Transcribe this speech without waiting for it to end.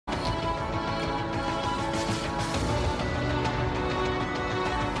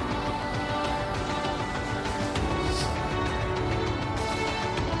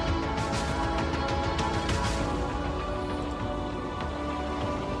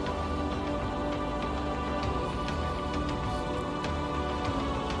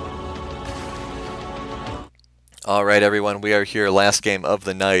All right, everyone, we are here. Last game of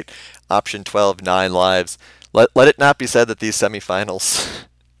the night. Option 12, 9 lives. Let it not be said that these semifinals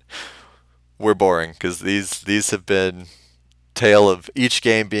were boring, because these have been tale of each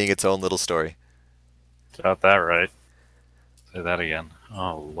game being its own little story. Got that right. Say that again.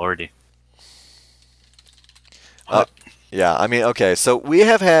 Oh, lordy. Uh, yeah, I mean, okay, so we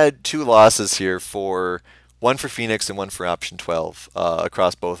have had 2 losses here for one for Phoenix and one for Option 12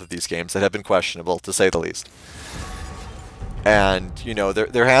 across both of these games that have been questionable, to say the least. And, you know,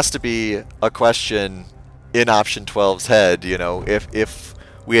 there has to be a question in Option 12's head, you know, if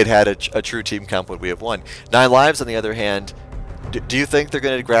we had a true team comp, would we have won? 9 lives, on the other hand, do you think they're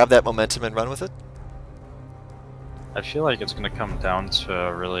going to grab that momentum and run with it? I feel like it's going to come down to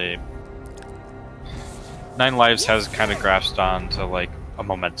really... 9 Lives has kind of grasped on to like a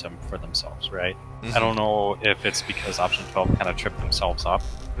momentum for themselves, right? I don't know if it's because Option 12 kind of tripped themselves up,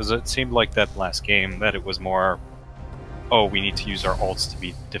 because it seemed like that last game that it was more, oh, we need to use our ults to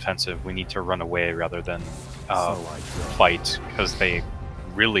be defensive, we need to run away rather than fight, because they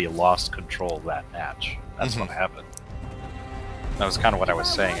really lost control of that match. That's what happened. That was kind of what I was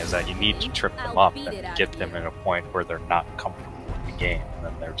saying, is that you need to trip them up and get them in a point where they're not comfortable with the game, and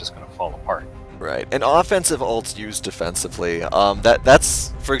then they're just going to fall apart. Right, and offensive ults used defensively.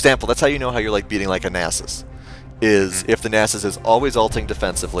 That's, for example, that's how you know how you're like beating like a Nasus. Is if the Nasus is always ulting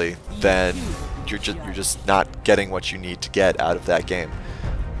defensively, then you're just not getting what you need to get out of that game.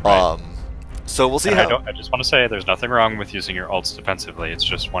 Right. So we'll see how. I just want to say there's nothing wrong with using your ults defensively. It's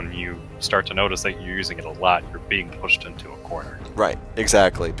just when you start to notice that you're using it a lot, you're being pushed into a corner. Right,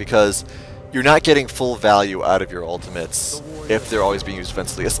 exactly, because you're not getting full value out of your ultimates if they're always being used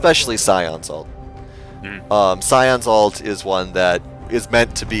defensively, especially Scion's ult. Scion's ult is one that is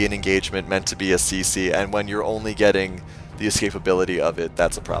meant to be an engagement, meant to be a CC, and when you're only getting the escapability of it,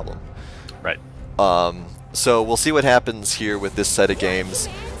 that's a problem. Right. So we'll see what happens here with this set of games.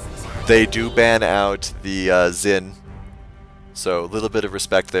 They do ban out the Xin, so a little bit of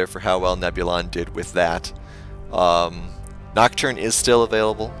respect there for how well Nebulon did with that. Nocturne is still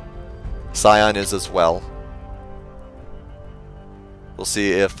available. Scion is as well. We'll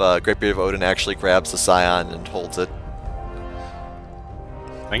see if Great Beard of Odin actually grabs the Scion and holds it.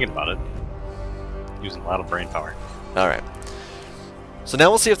 Thinking about it. Using a lot of brain power. Alright. So now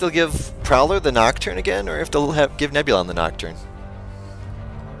we'll see if they'll give Prowler the Nocturne again, or if they'll give Nebulon the Nocturne.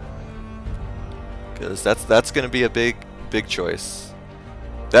 Because that's going to be a big choice.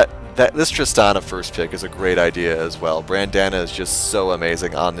 This Tristana first pick is a great idea as well. Brandana is just so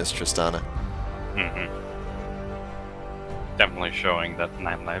amazing on this Tristana. Definitely showing that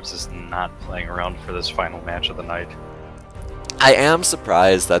 9 Lives is not playing around for this final match of the night. I am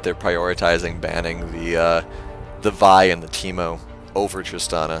surprised that they're prioritizing banning the Vi and the Teemo over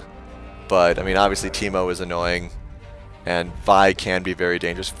Tristana. But, I mean, obviously Teemo is annoying, and Vi can be very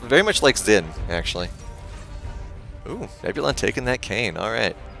dangerous. Very much like Xin, actually. Ooh, Nebulon taking that Kayn,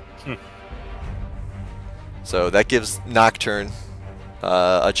 alright. So that gives Nocturne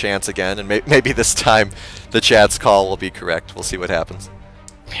a chance again, and maybe this time the chat's call will be correct. We'll see what happens.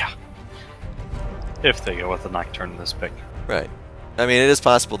 Yeah. If they go with the Nocturne in this pick. Right. I mean, it is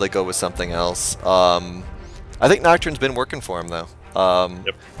possible they go with something else. I think Nocturne's been working for him, though.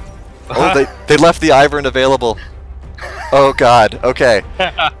 Yep. Oh, they left the Ivern available. Oh, God. Okay.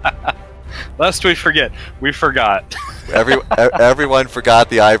 Lest we forget. We forgot. Everyone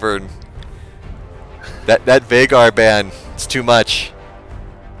forgot the Ivern. That Vhagar ban, it's too much.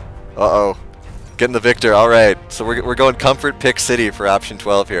 Uh-oh. Getting the victor. All right. So we're going Comfort Pick City for Option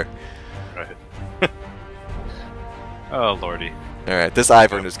 12 here. Right. Oh, lordy. All right. This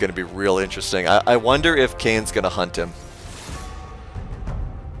Ivern is going to be real interesting. I wonder if Kayn's going to hunt him.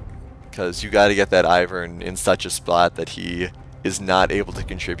 Because you got to get that Ivern in such a spot that he is not able to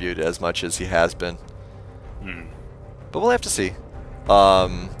contribute as much as he has been. But we'll have to see.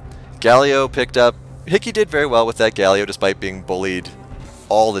 Galio picked up... Hickey did very well with that Galio despite being bullied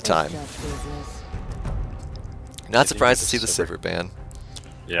all the time. Not surprised to see the Sivir ban.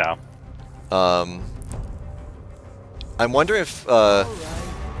 Yeah. I'm wondering if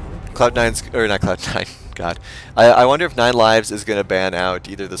Cloud9's... Or not Cloud9, God. I wonder if 9 Lives is going to ban out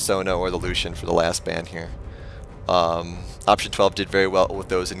either the Sono or the Lucian for the last ban here. Option 12 did very well with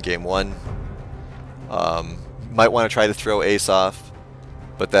those in Game 1. Might want to try to throw Ace off,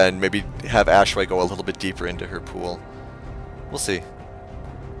 but then maybe have Ashway go a little bit deeper into her pool. We'll see.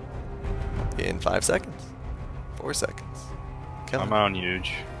 In 5 seconds. 4 seconds. Come on,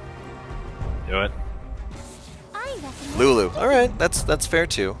 Huge. Do it. Lulu. Alright, that's fair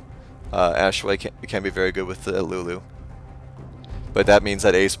too. Ashway can be very good with Lulu. But that means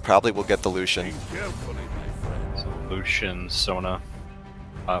that Ace probably will get the Lucian. So Lucian Sona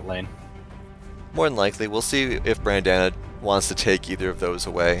lane. More than likely. We'll see if Brandana wants to take either of those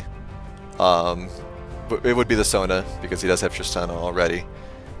away. But it would be the Sona, because he does have Tristana already.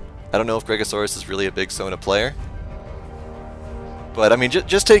 I don't know if Gregosaurus is really a big Sona player. But, I mean,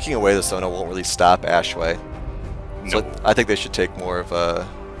 just taking away the Sona won't really stop Ashway. No. So I think they should take more of a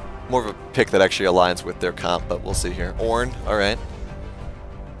pick that actually aligns with their comp, but we'll see here. Ornn, alright.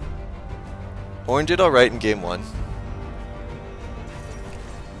 Ornn did alright in game 1.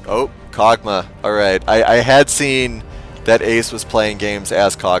 Oh, Kog'Maw. Alright. I had seen that Ace was playing games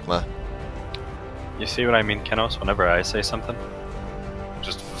as Kog'Maw. You see what I mean, Kenos, whenever I say something?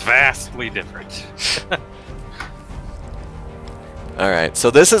 Just vastly different. Alright, so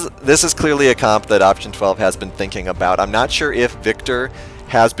this is clearly a comp that Option 12 has been thinking about. I'm not sure if Victor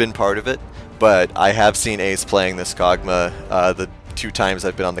has been part of it, but I have seen Ace playing this Kog'Maw the 2 times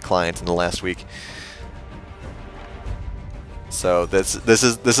I've been on the client in the last week. So this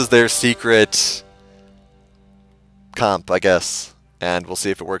is their secret comp, I guess, and we'll see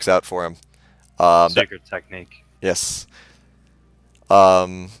if it works out for him. Secret technique. Yes.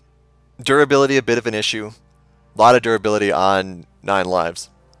 Durability, a bit of an issue. A lot of durability on 9 lives.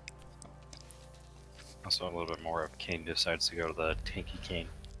 Also, a little bit more if Kane decides to go to the tanky Kane.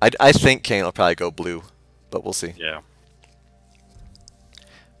 I think Kane will probably go blue, but we'll see. Yeah.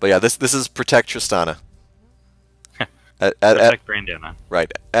 But yeah, this is protect Tristana. Protect Brandana.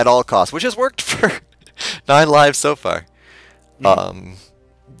 Right, at all costs, which has worked for 9 lives so far.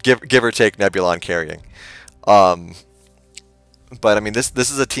 Give or take Nebulon carrying. But I mean, this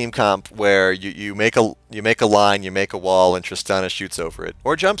is a team comp where you make a line, you make a wall, and Tristana shoots over it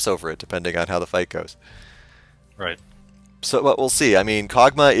or jumps over it, depending on how the fight goes. Right. So, but we'll see. I mean,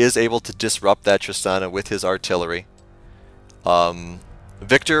 Kog'Maw is able to disrupt that Tristana with his artillery.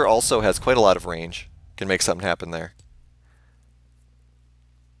 Victor also has quite a lot of range. Can make something happen there.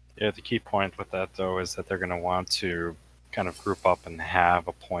 Yeah, the key point with that, though, is that they're going to want to kind of group up and have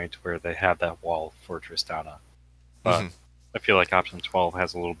a point where they have that wall for Tristana. But I feel like Option 12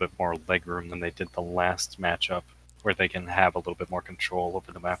 has a little bit more legroom than they did the last matchup, where they can have a little bit more control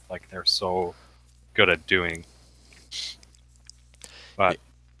over the map like they're so good at doing. But,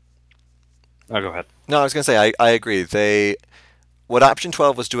 go ahead. No, I was going to say, I agree. What Option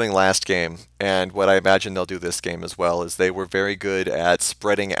 12 was doing last game, and what I imagine they'll do this game as well, is they were very good at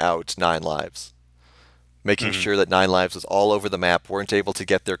spreading out 9 lives. Making sure that 9 lives was all over the map, weren't able to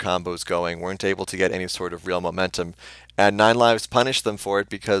get their combos going, weren't able to get any sort of real momentum. And 9 lives punished them for it,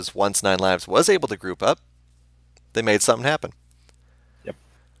 because once 9 lives was able to group up, they made something happen. Yep.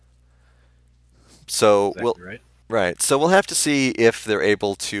 So Exactly right. So we'll have to see if they're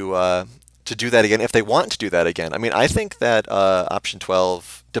able to do that again, if they want to do that again. I mean, I think that Option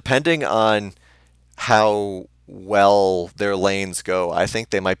 12, depending on how well their lanes go, I think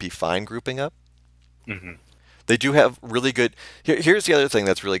they might be fine grouping up. They do have really good... Here's the other thing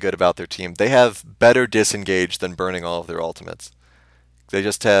that's really good about their team. They have better disengage than burning all of their ultimates. They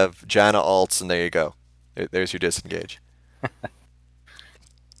just have Janna ults, and there you go. There's your disengage.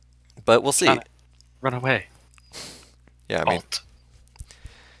 But we'll see. Janna, run away. Yeah, I mean...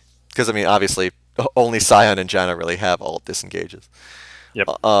 Because, I mean, obviously, only Sion and Janna really have ult disengages. Yep.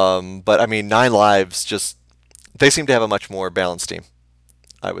 But, I mean, 9 lives just... They seem to have a much more balanced team,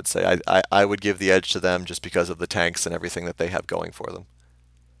 I would say. I would give the edge to them just because of the tanks and everything that they have going for them.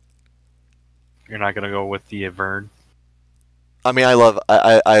 You're not going to go with the Ivern? I mean, I love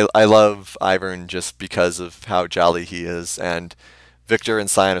Ivern just because of how jolly he is, and Victor and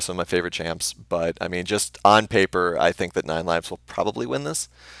Sion are some of my favorite champs. But I mean, just on paper, I think that 9 lives will probably win this.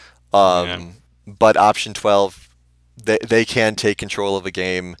 But Option 12, they can take control of a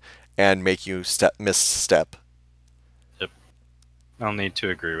game and make you misstep. Yep. I'll need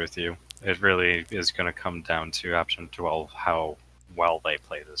to agree with you. It really is going to come down to Option 12, how well they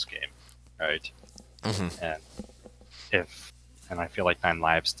play this game, right? And I feel like 9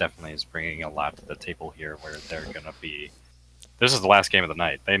 lives definitely is bringing a lot to the table here, where they're going to be... This is the last game of the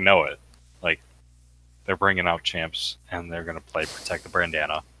night. They know it. Like, they're bringing out champs, and they're going to play Protect the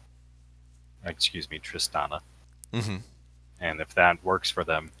Brandana. Excuse me, Tristana. And if that works for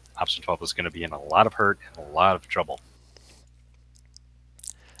them, Option 12 is going to be in a lot of hurt and a lot of trouble.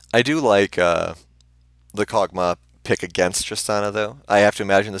 I do like the Kog'Maw pick against Tristana, though. I have to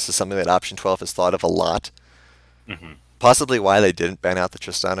imagine this is something that Option 12 has thought of a lot. Possibly why they didn't ban out the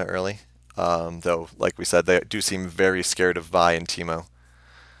Tristana early. Though, like we said, they do seem very scared of Vi and Teemo.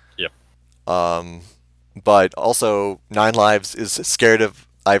 Yep. But also, 9 lives is scared of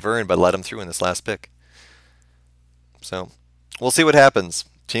Ivern, but let him through in this last pick. So, we'll see what happens.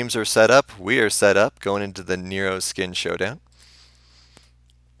 Teams are set up. We are set up going into the Nero skin showdown.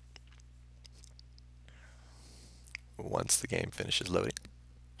 Once the game finishes loading.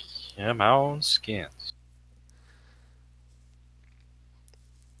 Come on, skins.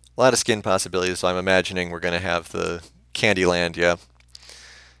 A lot of skin possibilities, so I'm imagining we're going to have the Candyland, yeah.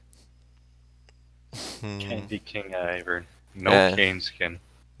 Candy King Ivern. No Kane skin.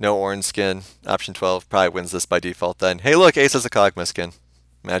 No orange skin. Option 12 probably wins this by default then. Hey look, Ace has a Kog'Maw skin.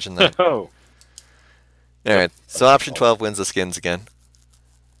 Imagine that. Oh. Alright, so option 12 wins the skins again.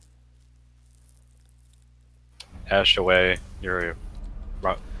 Ash away. You're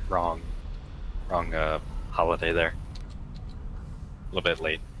wrong holiday there. A little bit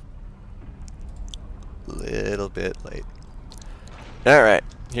late. Little bit late. Alright,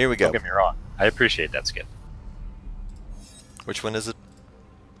 here we go. Don't get me wrong. I appreciate that skin. Which one is it?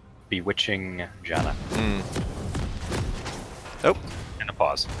 Bewitching Janna. Oh. And a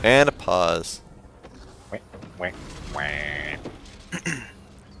pause. And a pause. Wait.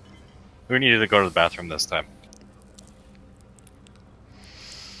 Who needed to go to the bathroom this time?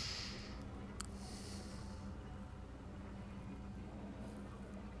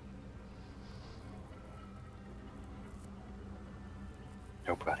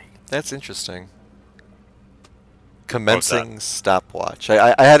 Nobody. That's interesting. Commencing stopwatch.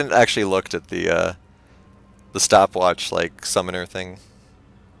 I hadn't actually looked at the stopwatch like summoner thing.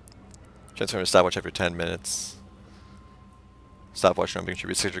 Transform to stopwatch after 10 minutes. Stopwatch number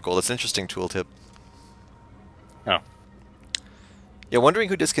contributes 600 gold. That's an interesting tooltip. Oh. Yeah, wondering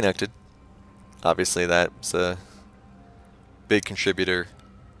who disconnected. Obviously that's a big contributor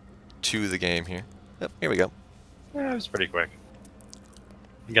to the game here. Yep, here we go. Yeah, it was pretty quick.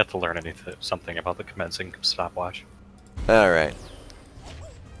 You got to learn something about the commencing stopwatch. Alright.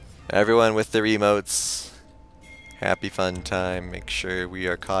 Everyone with their emotes. Happy fun time. Make sure we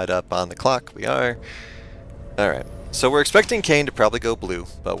are caught up on the clock. We are. Alright. So we're expecting Kayn to probably go blue,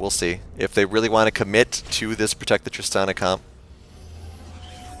 but we'll see. If they really want to commit to this Protect the Tristana comp.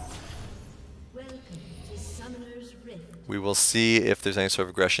 We will see if there's any sort of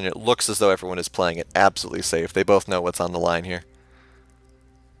aggression. It looks as though everyone is playing it absolutely safe. They both know what's on the line here.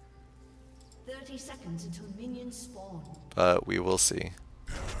 30 seconds until minions spawn. But we will see.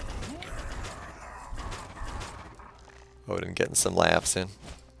 Odin getting some laughs in.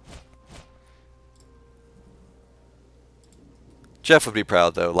 Jeff would be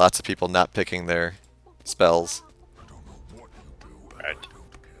proud though. Lots of people not picking their spells. Right.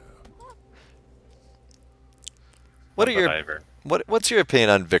 What's your opinion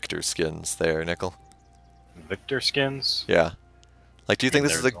on Victor skins there, Nickel? Victor skins? Yeah. Like, do you think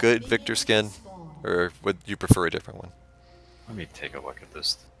this is a good Victor skin, or would you prefer a different one? Let me take a look at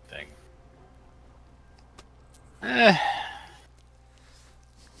this thing. I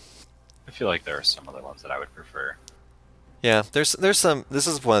feel like there are some other ones that I would prefer. Yeah, there's some. This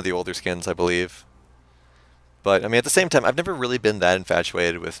is one of the older skins, I believe. But I mean, at the same time, I've never really been that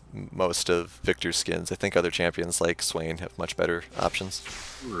infatuated with most of Victor's skins. I think other champions like Swain have much better options.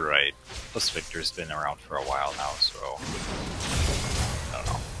 Right. Plus, Victor's been around for a while now, so I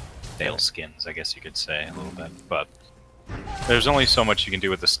don't know. Stale skins, I guess you could say a little bit. But there's only so much you can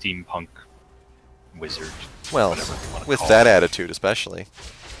do with the steampunk wizard. Well, with that attitude, especially.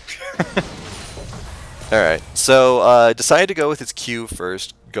 Alright, so decided to go with his Q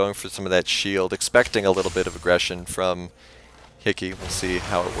first, going for some of that shield, expecting a little bit of aggression from Hickey. We'll see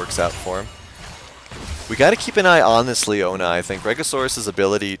how it works out for him. We got to keep an eye on this Leona, I think. Regisaurus'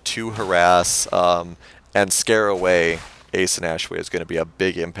 ability to harass and scare away Ace and Ashway is going to be a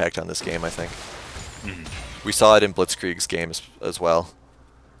big impact on this game, I think. We saw it in Blitzkrieg's game as well.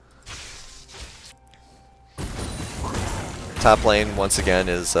 Top lane, once again,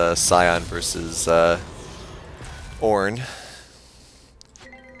 is Scion versus Ornn.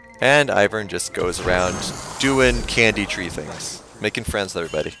 And Ivern just goes around doing candy tree things. Making friends with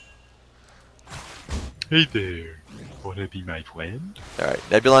everybody. Hey there. Wanna be my friend? Alright,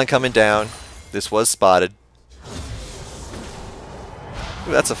 Nebulon coming down. This was spotted.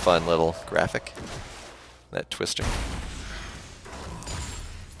 Ooh, that's a fun little graphic. That twister.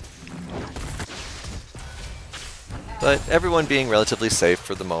 But everyone being relatively safe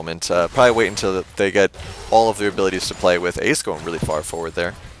for the moment. Probably wait until they get all of their abilities to play with. Ace going really far forward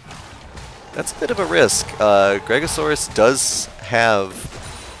there. That's a bit of a risk. Gregosaurus does have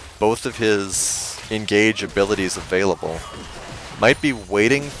both of his engage abilities available. Might be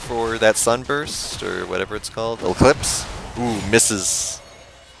waiting for that sunburst, or whatever it's called. Eclipse? Ooh, misses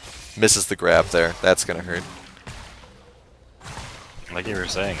the grab there. That's gonna hurt. Like you were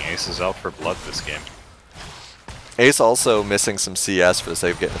saying, Ace is out for blood this game. Ace also missing some CS for the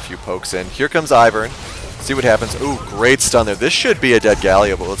sake of getting a few pokes in. Here comes Ivern. See what happens. Ooh, great stun there. This should be a dead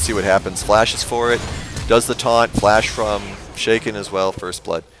Galio, but let's see what happens. Flashes for it. Does the taunt. Flash from Shaken as well. First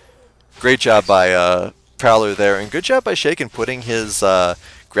blood. Great job by Prowler there. And good job by Shaken putting his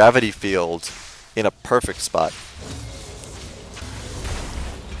gravity field in a perfect spot.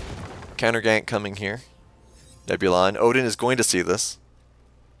 Counter gank coming here. Nebulon. Odin is going to see this.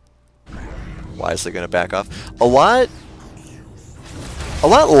 Wisely going to back off. A lot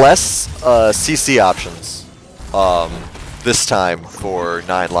less CC options this time for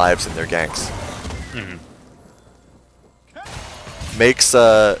 9 lives in their ganks. Makes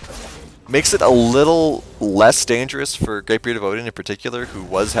it a little less dangerous for Greatbeard of Odin in particular, who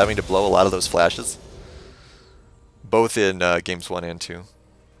was having to blow a lot of those flashes, both in games 1 and 2.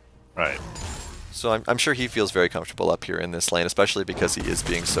 Right. So I'm sure he feels very comfortable up here in this lane, especially because he is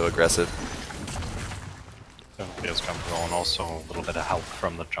being so aggressive. Definitely feels comfortable, and also a little bit of help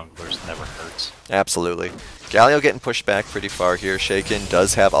from the junglers never hurts. Absolutely. Galio getting pushed back pretty far here. Shaken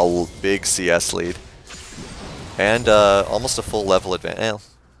does have a big CS lead. And almost a full level advantage.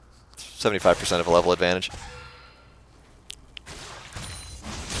 75% of a level advantage.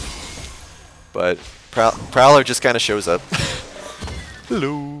 But Prowler just kind of shows up.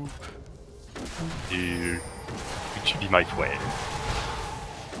 Hello. You might wait.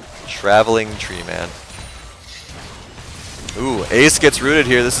 Traveling Tree Man. Ooh, Ace gets rooted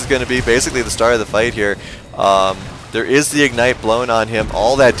here. This is going to be basically the start of the fight here. There is the Ignite blown on him.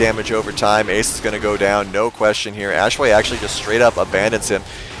 All that damage over time. Ace is going to go down, no question here. Ashway actually just straight up abandons him.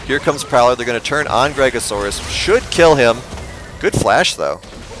 Here comes Prowler. They're going to turn on Gregosaurus. Should kill him. Good flash, though.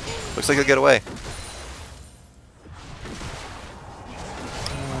 Looks like he'll get away.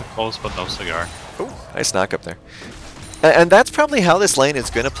 Close, but no cigar. Ooh, nice knock up there. And that's probably how this lane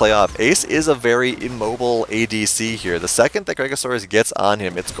is going to play off. Ace is a very immobile ADC here. The second that Gregosaurus gets on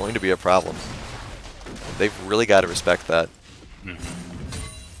him, it's going to be a problem. They've really got to respect that.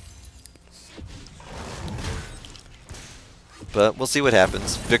 But we'll see what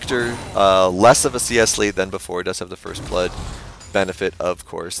happens. Victor, less of a CS lead than before, does have the first blood benefit, of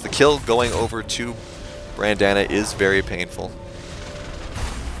course. The kill going over to Brandana is very painful.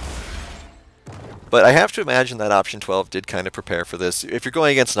 But I have to imagine that option 12 did kind of prepare for this. If you're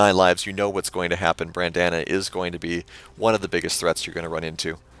going against 9 lives, you know what's going to happen. Brandana is going to be one of the biggest threats you're going to run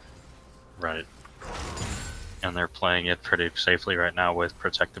into. Right. And they're playing it pretty safely right now with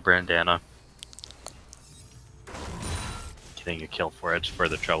Protect the Brandana. Getting a kill for it for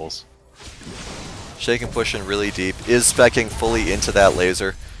the troubles. Shaken pushing really deep. Is specking fully into that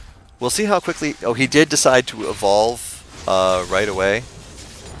laser. We'll see how quickly... Oh, he did decide to evolve right away.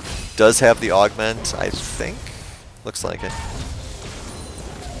 Does have the augment, I think. Looks like it.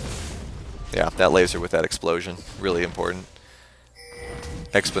 Yeah, that laser with that explosion. Really important.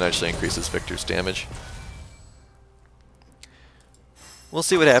 Exponentially increases Victor's damage. We'll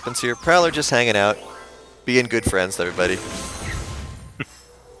see what happens here. Prowler just hanging out. Being good friends with everybody.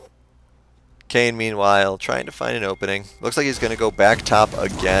 Kane, meanwhile, trying to find an opening. Looks like he's going to go back top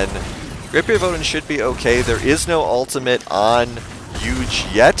again. Greatbeard of Odin should be okay. There is no ultimate on Huge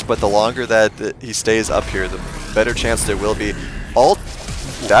yet, but the longer that he stays up here, the better chance there will be.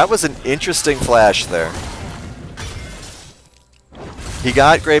 That was an interesting flash there. He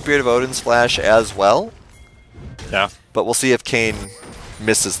got Greatbeard of Odin's flash as well. Yeah. But we'll see if Kane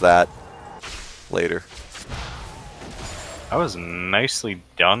misses that later. That was nicely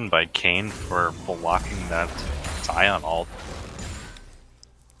done by Kane for blocking that Scion ult.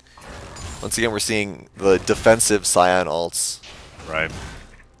 Once again, we're seeing the defensive Scion ults. Right.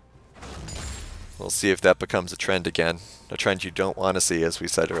 We'll see if that becomes a trend again. A trend you don't want to see, as we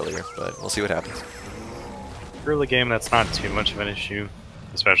said earlier, but we'll see what happens. Early game, that's not too much of an issue,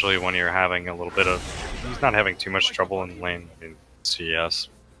 especially when you're having a little bit of... He's not having too much trouble in lane. I mean, CS,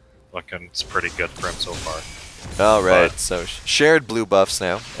 looking, it's pretty good for him so far. Alright, so shared blue buffs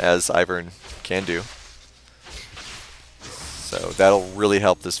now, as Ivern can do. So that'll really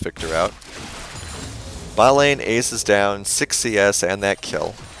help this Victor out. Bot lane, Ace is down, 6 CS, and that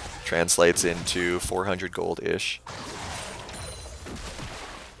kill translates into 400 gold-ish.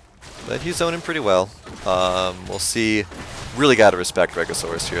 But he's zoning pretty well. We'll see. Really got to respect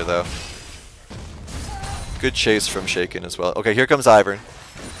Regosaurus here, though. Good chase from Shaken as well. Okay, here comes Ivern.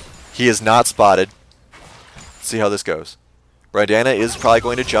 He is not spotted. Let's see how this goes. Brandana is probably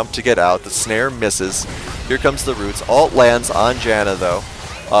going to jump to get out. The snare misses. Here comes the roots. Alt lands on Janna, though.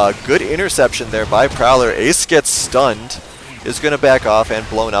 Good interception there by Prowler. Ace gets stunned. Is going to back off and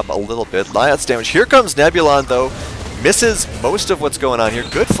blown up a little bit. Lyot's damage. Here comes Nebulon, though. Misses most of what's going on here.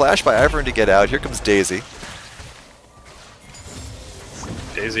 Good flash by Ivern to get out. Here comes Daisy.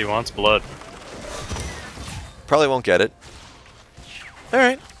 Daisy wants blood. Probably won't get it.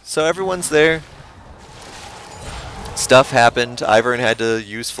 Alright, so everyone's there. Stuff happened. Ivern had to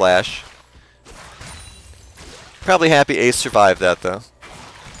use Flash. Probably happy Ace survived that, though.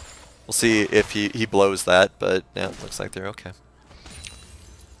 We'll see if he blows that, but yeah, it looks like they're okay.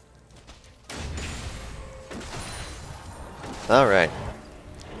 Alright.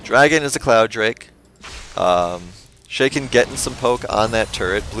 Dragon is a Cloud Drake. Shaken getting some poke on that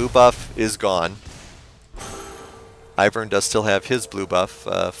turret. Blue buff is gone. Ivern does still have his blue buff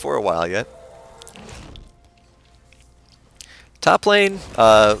for a while yet. Top lane,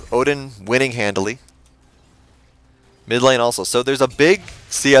 Odin winning handily. Mid lane also. So there's a big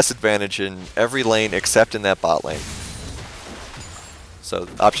CS advantage in every lane except in that bot lane. So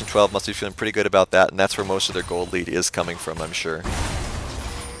option 12 must be feeling pretty good about that, and that's where most of their gold lead is coming from, I'm sure.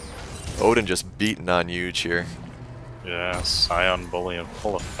 Odin just beating on Huge here. Yeah, Scion Bully in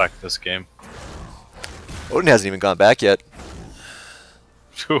full effect this game. Odin hasn't even gone back yet.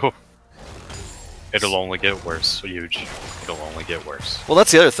 It'll only get worse. Huge. It'll only get worse. Well,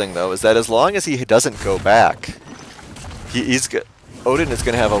 that's the other thing, though, is that as long as he doesn't go back, Odin is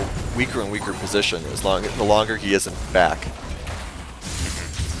going to have a weaker and weaker position the longer he isn't back.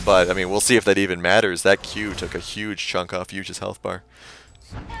 But, I mean, we'll see if that even matters. That Q took a huge chunk off Huge's health bar.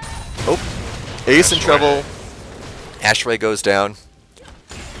 Oh, Ace in trouble. Ashway goes down.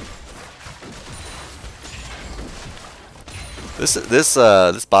 This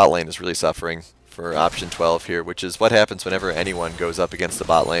bot lane is really suffering for option 12 here, which is what happens whenever anyone goes up against the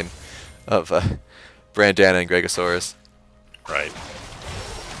bot lane of Brandana and Gregosaurus. Right.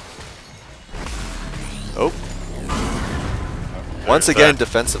 Oh. Once again,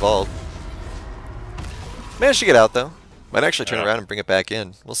 defensive ult. Managed to get out, though. Might actually turn around and bring it back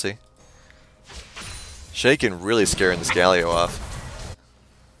in. We'll see. Shaken really scaring this Galio off.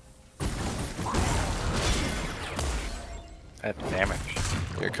 That damage.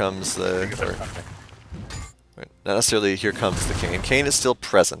 Here comes the... not necessarily here comes the Kayn. Kayn is still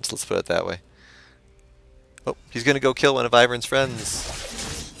present, let's put it that way. Oh, he's going to go kill one of Ivern's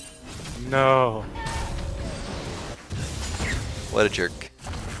friends. No. What a jerk.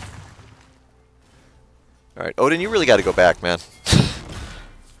 Alright, Odin, you really got to go back, man.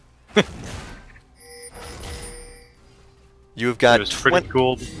 You've got... It was pretty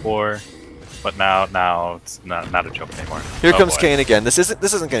cool before, but now it's not a joke anymore. Here comes Kayn again. This isn't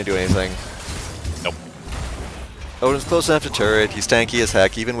going to do anything. Nope. Odin's close enough to turret. He's tanky as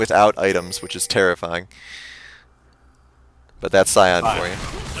heck, even without items, which is terrifying. But that's Scion for you.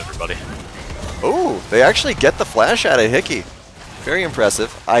 Everybody. Oh, they actually get the flash out of Hickey. Very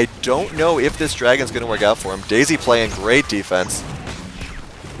impressive. I don't know if this dragon's going to work out for him. Daisy playing great defense.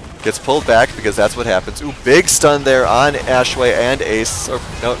 Gets pulled back because that's what happens. Ooh, big stun there on Ashway and Ace. Or,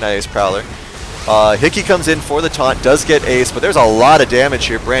 no, not Ace, Prowler. Hickey comes in for the taunt, does get Ace, but there's a lot of damage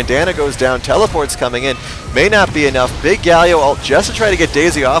here. Brandana goes down, teleports coming in. May not be enough. Big Galio ult just to try to get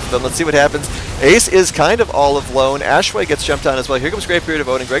Daisy off of them. Let's see what happens. Ace is kind of all alone. Ashway gets jumped on as well. Here comes Great Beard of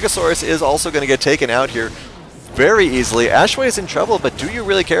Odin. Gregosaurus is also going to get taken out here very easily. Ashway is in trouble, but do you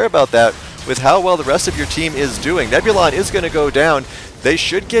really care about that with how well the rest of your team is doing? Nebulon is going to go down. They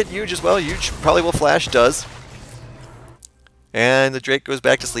should get Huge as well. Huge probably will flash, does. And the Drake goes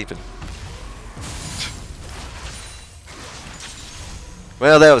back to sleeping.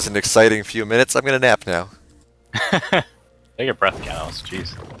 Well, that was an exciting few minutes. I'm going to nap now. Take a breath, Cows.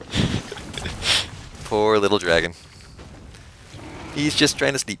 Jeez. Poor little dragon. He's just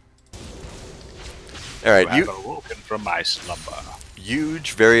trying to sleep. Alright, you have awoken from my slumber.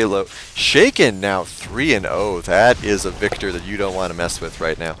 Huge, very low. Shaken now 3-0. That is a victor that you don't want to mess with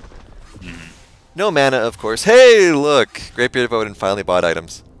right now. No mana, of course. Hey, look! Great Beard of Odin finally bought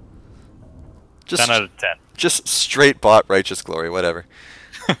items. Just 10 out of 10. Just straight bought Righteous Glory, whatever.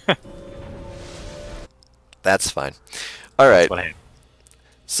 That's fine. Alright.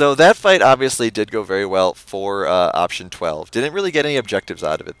 So that fight obviously did go very well for option 12. Didn't really get any objectives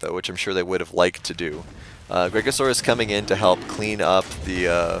out of it, though, which I'm sure they would have liked to do. Gregosaurus coming in to help clean up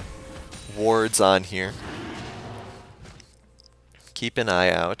the wards on here. Keep an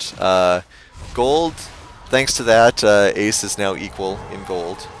eye out. Gold, thanks to that, Ace is now equal in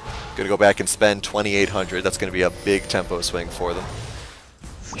gold. Going to go back and spend 2,800. That's going to be a big tempo swing for them.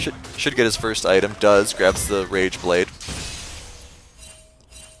 Should get his first item. Does. Grabs the Rage Blade.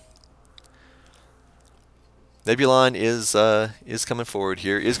 Nebulon is coming forward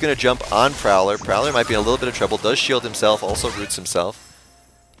here. Is going to jump on Prowler. Prowler might be in a little bit of trouble. Does shield himself. Also roots himself.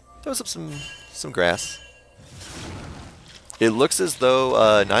 Throws up some grass. It looks as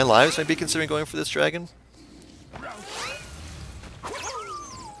though 9 lives might be considering going for this dragon.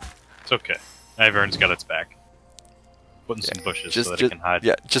 It's okay. Ivern's got its back. Putting some bushes so that it can hide.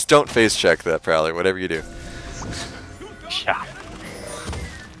 Yeah, just don't face check that Prowler, whatever you do. Yeah.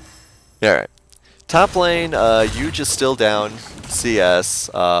 Alright. Top lane, Huge is still down. CS.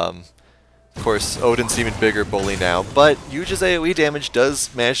 Of course, Odin's even bigger bully now, but Huge's AoE damage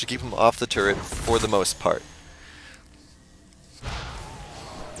does manage to keep him off the turret for the most part.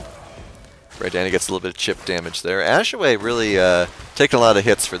 Right, Danny gets a little bit of chip damage there. Ashaway really taking a lot of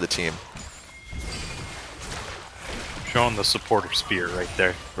hits for the team. Showing the supporter spear right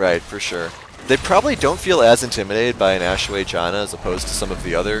there. Right, for sure. They probably don't feel as intimidated by an Ashaway Janna as opposed to some of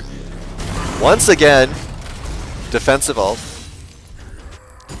the other. Once again, defensive ult.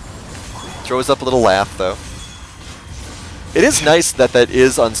 Throws up a little laugh, though. It is nice that that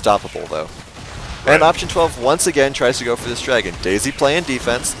is unstoppable, though. Right. And option 12 once again tries to go for this dragon. Daisy playing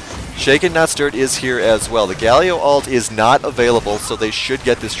defense. Shaken Not Stirred is here as well. The Galio ult is not available, so they should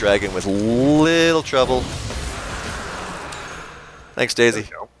get this dragon with little trouble. Thanks, Daisy.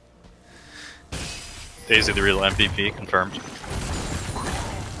 Daisy, the real MVP, confirmed.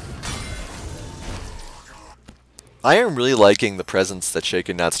 I am really liking the presence that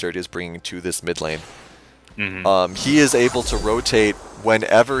Shaken Not Stirred is bringing to this mid lane. He is able to rotate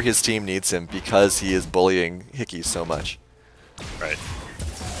whenever his team needs him because he is bullying Hickey so much. Right.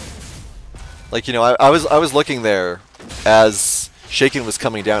 Like, you know, I was looking there as Shaken was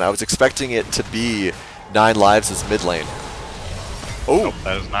coming down. I was expecting it to be 9 lives as mid lane. Oh, nope,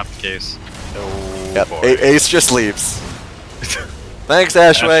 that is not the case. Oh, yep. boy. Ace just leaves. Thanks,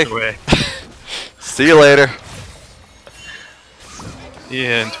 Ashaway. See you later.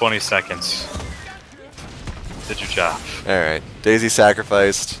 Yeah, in 20 seconds. Did your job. Alright, Daisy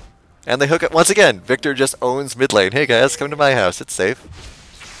sacrificed. And they hook up once again. Victor just owns mid lane. Hey guys, come to my house. It's safe.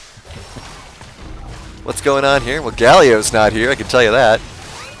 What's going on here? Well, Galio's not here, I can tell you that.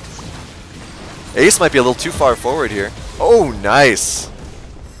 Ace might be a little too far forward here. Oh, nice.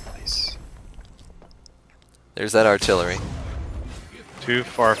 Nice. There's that artillery. Too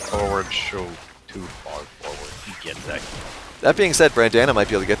far forward, show too far forward. You get that. That being said, Brandana might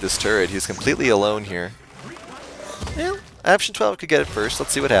be able to get this turret. He's completely alone here. Well, option 12 could get it first.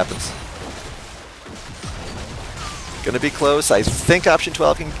 Let's see what happens. Gonna be close. I think option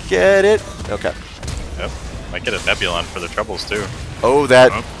 12 can get it. Okay. Yep. Might get a Nebulon for the troubles too. Oh,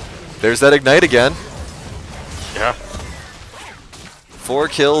 that. There's that ignite again. Yeah. 4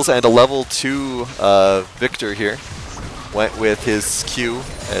 kills and a level 2 Victor here. Went with his Q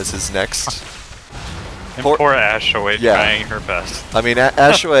as his next. And poor Ashaway trying her best. I mean,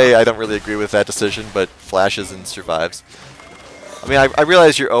 Ashaway, I don't really agree with that decision, but flashes and survives. I mean, I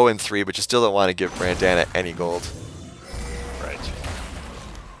realize you're 0-3, but you still don't want to give Brandana any gold. Right.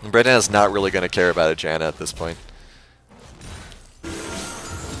 And Brandana's not really going to care about a Janna at this point.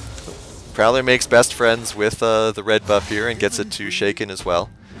 Prowler makes best friends with the red buff here and gets it to Shaken as well.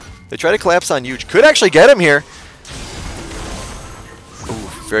 They try to collapse on Huge. Could actually get him here. Ooh,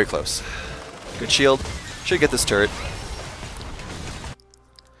 very close. Good shield. Should get this turret.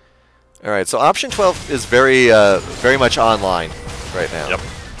 Alright, so option 12 is very much online right now. Yep.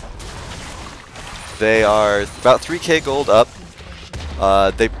 They are about 3k gold up.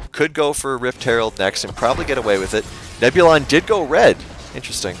 They could go for Rift Herald next and probably get away with it. Nebulon did go red.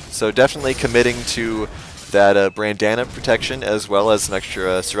 Interesting. So definitely committing to that Brandana protection as well as an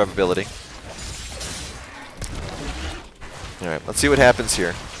extra survivability. Alright, let's see what happens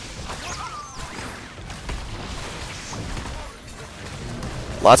here.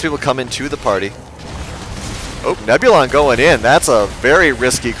 Lots of people come into the party. Oh, Nebulon going in. That's a very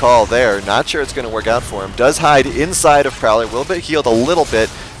risky call there. Not sure it's going to work out for him. Does hide inside of Prowler. Will be healed a little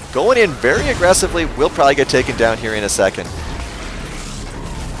bit. Going in very aggressively. Will probably get taken down here in a second.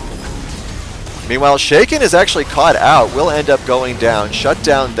 Meanwhile, Shaken is actually caught out. Will end up going down. Shut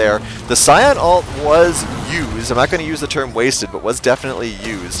down there. The Scion ult was used. I'm not going to use the term wasted, but was definitely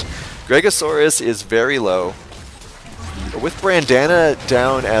used. Gregosaurus is very low. With Brandana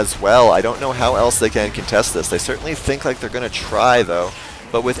down as well, I don't know how else they can contest this. They certainly think like they're going to try, though.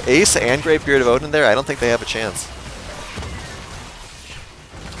 But with Ace and Great Beard of Odin there, I don't think they have a chance.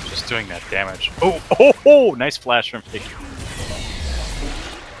 Just doing that damage. Oh, nice flash from Hickey.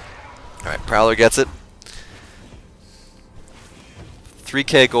 Alright, Prowler gets it.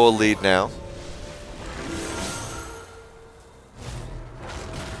 3k gold lead now.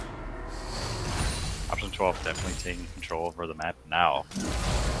 Option 12 definitely taking control over the map now.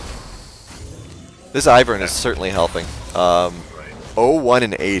 This Ivern is certainly helping. 0-1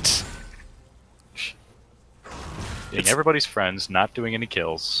 and 8. Being everybody's friends, not doing any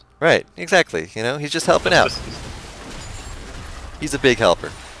kills. Right, exactly. You know, he's just helping out. He's a big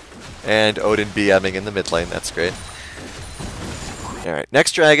helper. And Odin BMing in the mid lane. That's great. Alright,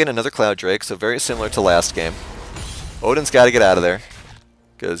 next dragon, another Cloud Drake, so very similar to last game. Odin's got to get out of there.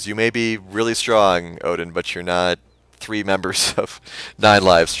 Because you may be really strong, Odin, but you're not 3 members of 9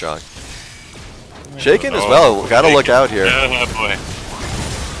 lives strong. Shaken as well. Got to look out here. Yeah, boy.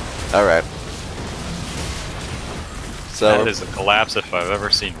 Alright. So, that is a collapse if I've ever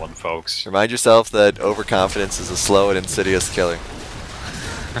seen one, folks. remind yourself that overconfidence is a slow and insidious killer.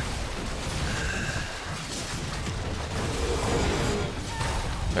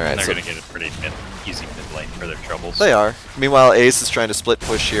 Alright, They're so going to get a pretty easy mid lane for their troubles. they are. Meanwhile, Ace is trying to split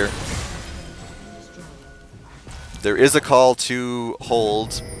push here. There is a call to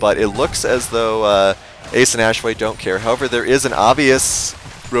hold, but it looks as though Ace and Ashway don't care. However, there is an obvious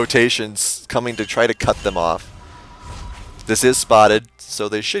rotation coming to try to cut them off. This is spotted, so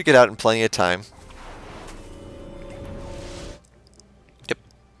they should get out in plenty of time. Yep.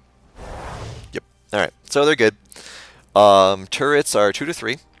 Yep. Alright, so they're good. Turrets are 2 to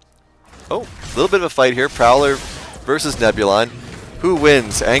 3. Oh, a little bit of a fight here. Prowler versus Nebulon. Who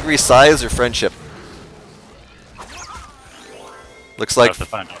wins? Angry Sighs or Friendship? Looks like We'll have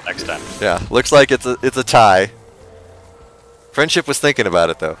to find out next time. yeah, looks like it's a tie. Friendship was thinking about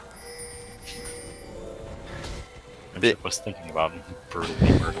it though. Friendship was thinking about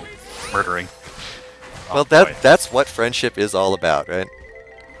brutally murdering. Well, boy. that's what friendship is all about, right?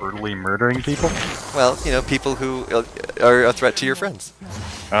 Brutally murdering people? Well, you know, people who are a threat to your friends.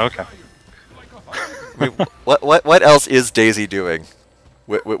 Oh, okay. I mean, what else is Daisy doing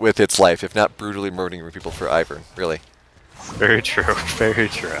with its life if not brutally murdering people for Ivern? Really. Very true. Very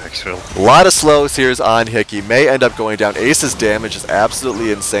true, actually. A lot of slows here is on Hickey. May end up going down. Ace's damage is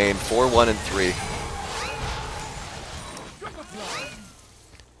absolutely insane. 4, 1, and 3.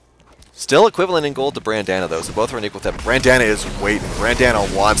 Still equivalent in gold to Brandana, though, so both are unequal to him. Brandana is waiting.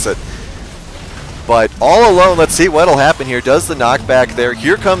 Brandana wants it. But all alone, let's see what'll happen here. Does the knockback there.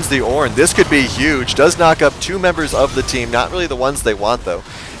 Here comes the Ornn. This could be huge. Does knock up 2 members of the team. Not really the ones they want, though.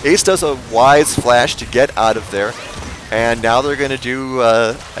 Ace does a wise flash to get out of there. And now they're going to do,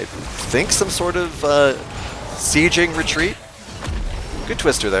 I think, some sort of sieging retreat. Good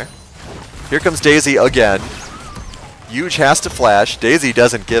twister there. Here comes Daisy again. Huge has to flash. Daisy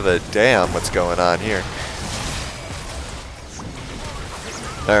doesn't give a damn what's going on here.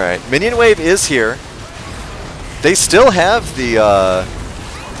 Alright, Minion Wave is here. They still have the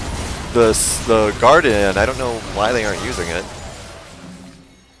Garden. I don't know why they aren't using it.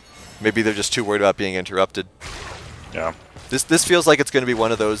 Maybe they're just too worried about being interrupted. Yeah. This feels like it's going to be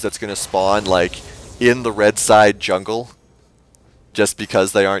one of those that's going to spawn like in the red side jungle just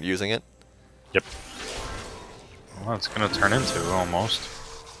because they aren't using it. Yep. Well, it's going to turn into almost.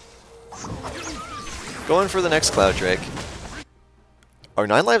 Going for the next Cloud Drake. Are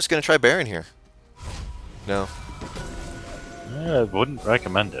 9 Lives going to try Baron here? No. Yeah, I wouldn't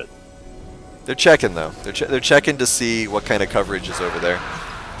recommend it. They're checking though. They're checking to see what kind of coverage is over there.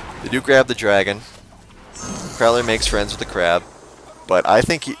 They do grab the dragon. Prowler makes friends with the crab, but I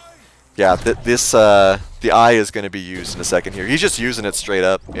think yeah, the eye is going to be used in a second here. He's just using it straight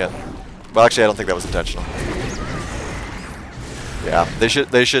up. Yeah. Well, actually, I don't think that was intentional. Yeah, they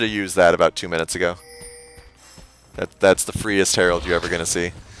should have used that about 2 minutes ago. That's the freest Herald you're ever going to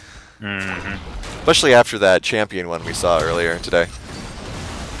see. Especially after that champion one we saw earlier today.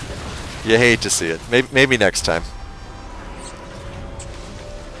 You hate to see it. Maybe next time.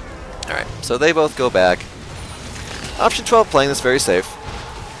 Alright, so they both go back. Option 12 playing this very safe.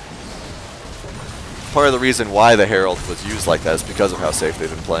 Part of the reason why the Herald was used like that is because of how safe they've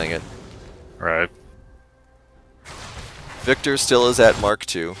been playing it. Right. Victor still is at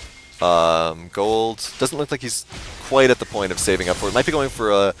Mark II. Gold doesn't look like he's quite at the point of saving up for it. Might be going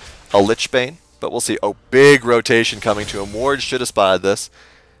for a Lichbane, but we'll see. Oh, big rotation coming to him. Ward should have spotted this.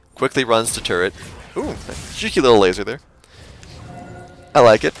 Quickly runs to turret. Ooh, cheeky little laser there. I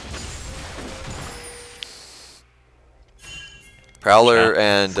like it. Prowler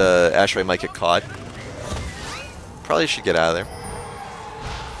and Ashray might get caught. Probably should get out of there.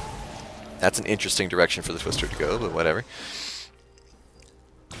 That's an interesting direction for the Twister to go, but whatever.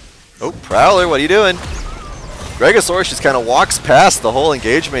 Oh, Prowler, what are you doing? Gregosaurus just kind of walks past the whole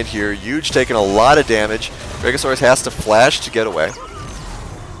engagement here. Huge taking a lot of damage. Gregosaurus has to flash to get away.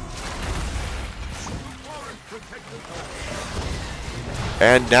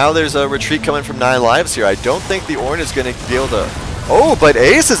 And now there's a retreat coming from 9 Lives here. I don't think the Ornn is going to be able to... Oh, but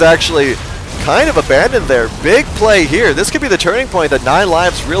Ace is actually kind of abandoned there. Big play here. This could be the turning point that 9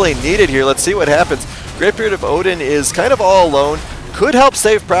 Lives really needed here. Let's see what happens. Great Beard of Odin is kind of all alone. could help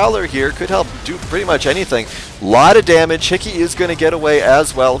save Prowler here, could help do pretty much anything. A lot of damage. Hickey is going to get away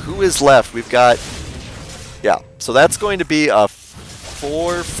as well. Who is left? We've got, yeah, so that's going to be a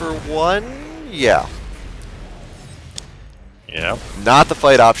 4 for 1. Yeah. Yep. Not the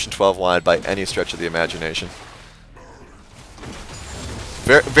fight option 12 wanted by any stretch of the imagination.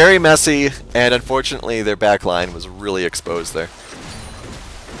 Very, very messy, and unfortunately their back line was really exposed there.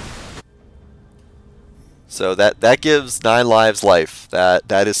 So that gives 9 lives life.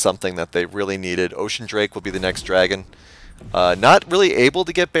 That is something that they really needed. Ocean Drake will be the next dragon. Not really able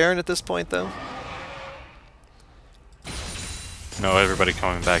to get Baron at this point, though. No, everybody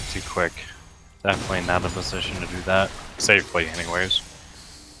coming back too quick. Definitely not in a position to do that. Safely, anyways.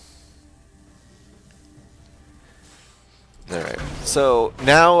 Alright, so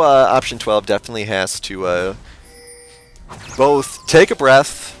now option 12 definitely has to both take a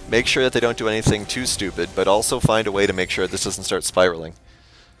breath, make sure that they don't do anything too stupid, but also find a way to make sure this doesn't start spiraling.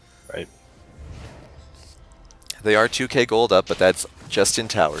 Right. They are 2k gold up, but that's just in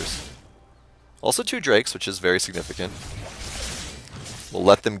towers. Also 2 drakes, which is very significant. We'll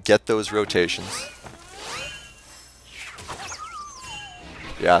let them get those rotations.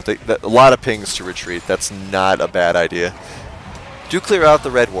 Yeah, a lot of pings to retreat. That's not a bad idea. Do clear out the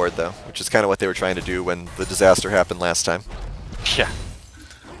red ward, though, which is kind of what they were trying to do when the disaster happened last time. Yeah.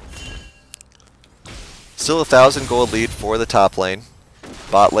 Still 1,000 gold lead for the top lane.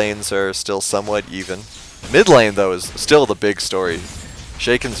 Bot lanes are still somewhat even. Mid lane, though, is still the big story.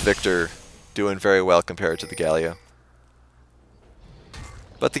 Shaken's Victor doing very well compared to the Galio.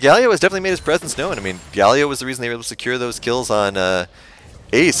 But the Galio has definitely made his presence known. I mean, Galio was the reason they were able to secure those kills on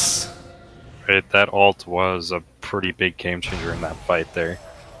Ace. Right, that ult was a pretty big game changer in that fight there.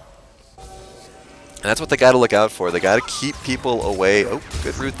 And that's what they got to look out for. They got to keep people away. Oh,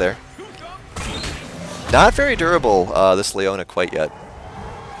 good route there. Not very durable, this Leona, quite yet.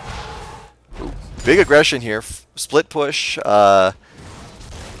 Ooh, big aggression here. Split push.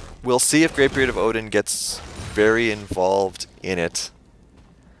 We'll see if Great Beard of Odin gets very involved in it.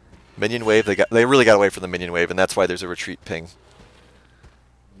 Minion wave, they really got away from the minion wave, and that's why there's a retreat ping.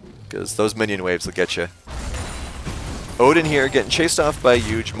 Because those minion waves will get you. Odin here getting chased off by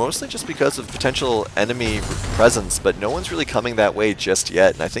Huge, mostly just because of potential enemy presence, but no one's really coming that way just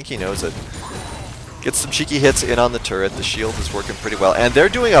yet, and I think he knows it. Gets some cheeky hits in on the turret, the shield is working pretty well, and they're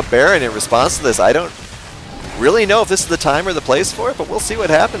doing a Baron in response to this. I don't really know if this is the time or the place for it, but we'll see what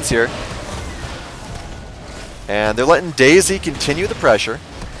happens here. And they're letting Daisy continue the pressure.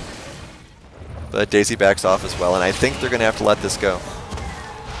 But Daisy backs off as well, and I think they're going to have to let this go.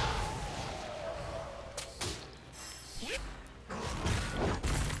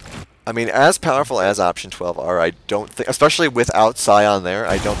 I mean, as powerful as option 12 are, I don't think, especially without Scion there,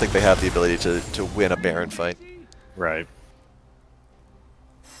 I don't think they have the ability to win a Baron fight. Right.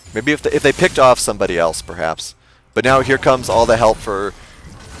 Maybe if they picked off somebody else, perhaps. But now here comes all the help for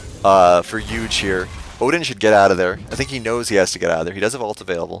Huge here. Odin should get out of there. I think he knows he has to get out of there. He does have ult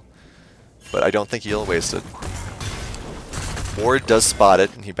available. But I don't think he'll waste it. Ward does spot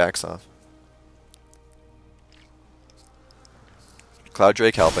it, and he backs off. Cloud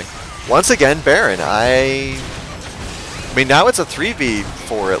Drake helping. Once again, Baron. I mean, now it's a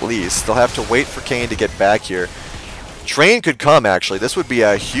 3v4 at least. They'll have to wait for Kayn to get back here. Train could come, actually. This would be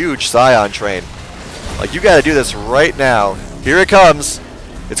a huge Scion train. Like, you gotta do this right now. Here it comes.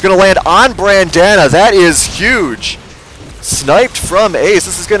 It's gonna land on Brandana. That is huge. Sniped from Ace.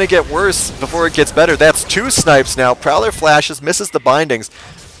 This is going to get worse before it gets better. That's 2 snipes now. Prowler flashes, misses the bindings.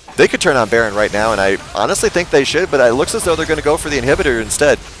 They could turn on Baron right now, and I honestly think they should, but it looks as though they're going to go for the inhibitor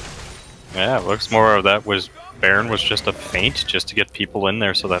instead. Yeah, it looks more of that was Baron was just a feint just to get people in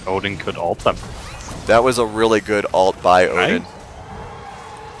there so that Odin could ult them. That was a really good ult by Odin. Right?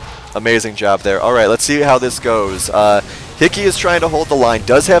 Amazing job there. All right, let's see how this goes. Hickey is trying to hold the line,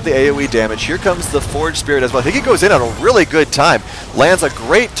 does have the AoE damage. Here comes the Forge Spirit as well. Hickey goes in on a really good time, lands a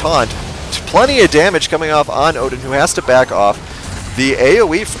great taunt. Plenty of damage coming off on Odin, who has to back off. The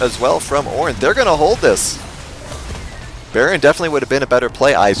AoE as well from Ornn. They're going to hold this. Baron definitely would have been a better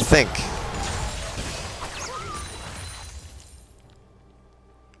play, I think.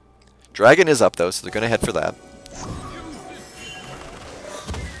 Dragon is up, though, so they're going to head for that.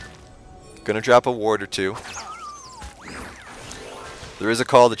 Going to drop a ward or two. There is a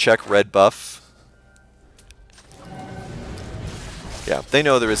call to check red buff. Yeah, they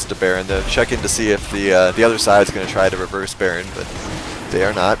know there isn't a Baron. They'll check in to see if the other side is going to try to reverse Baron, but they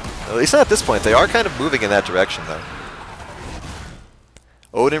are not. At least not at this point. They are kind of moving in that direction, though.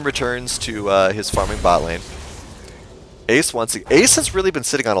 Odin returns to his farming bot lane. Ace once again. Ace has really been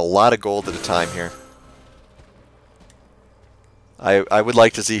sitting on a lot of gold at a time here. I would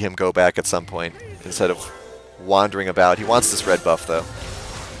like to see him go back at some point instead of wandering about. He wants this red buff, though.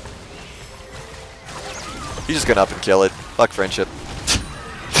 He's just gonna up and kill it. Fuck friendship.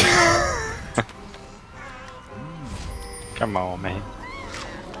 Come on, man.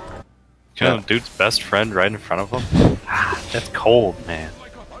 You know, dude's best friend right in front of him? That's cold, man.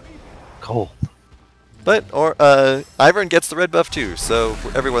 Cold. But, Ivern gets the red buff too, so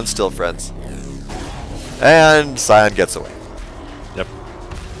everyone's still friends. And Sion gets away. Yep.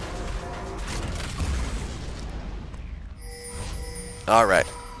 Alright.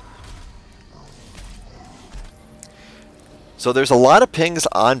 So there's a lot of pings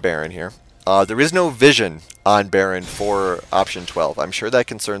on Baron here. There is no vision on Baron for option 12. I'm sure that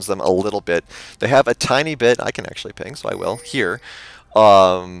concerns them a little bit. They have a tiny bit. I can actually ping, so I will, here.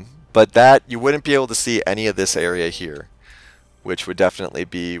 But that, you wouldn't be able to see any of this area here, which would definitely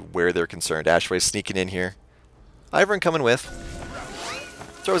be where they're concerned. Ashway's sneaking in here. Ivern coming with.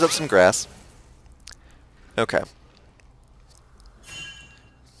 Throws up some grass. Okay.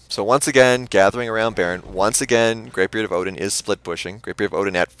 So once again, gathering around Baron. Once again, Greatbeard of Odin is split pushing. Greatbeard of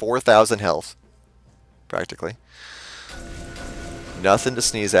Odin at 4,000 health, practically. Nothing to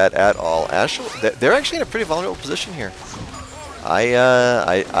sneeze at all. They're actually in a pretty vulnerable position here. I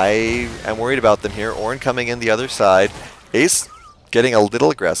am worried about them here. Ornn coming in the other side. Ace getting a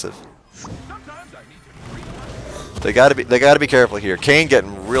little aggressive. They gotta be careful here. Kayn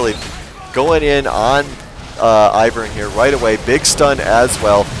getting really going in on Ivern here right away. Big stun as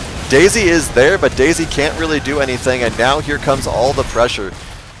well. Daisy is there, but Daisy can't really do anything, and now here comes all the pressure.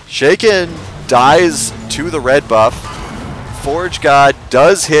 Shaken dies to the red buff. Forge God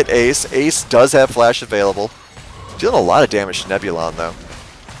does hit Ace. Ace does have flash available. Dealing a lot of damage to Nebulon, though.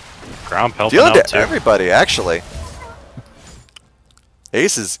 Ground pelting dealing out to too. everybody, actually.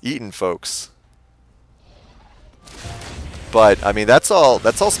 Ace is eating folks. But I mean, that's all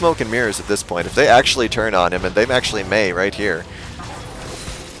smoke and mirrors at this point. If they actually turn on him, and they actually may right here.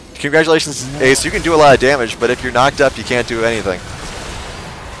 Congratulations, Ace. You can do a lot of damage, but if you're knocked up, you can't do anything.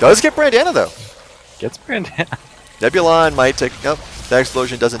 Does get Brandana though. Gets Brandana. Nebulon might take. Nope. That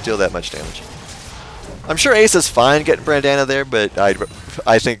explosion doesn't deal that much damage. I'm sure Ace is fine getting Brandana there, but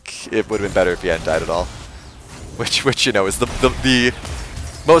I think it would have been better if he hadn't died at all. Which you know is the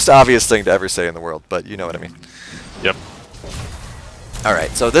most obvious thing to ever say in the world, but you know what I mean. Yep.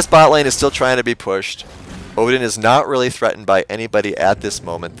 Alright, so this bot lane is still trying to be pushed. Odin is not really threatened by anybody at this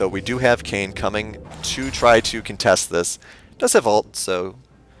moment, though we do have Kayn coming to try to contest this. Does have ult, so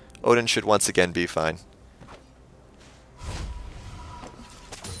Odin should once again be fine.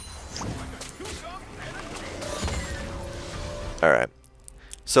 Alright,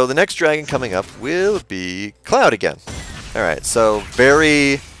 so the next dragon coming up will be Cloud again. Alright, so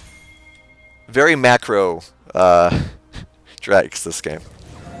very macro drags this game.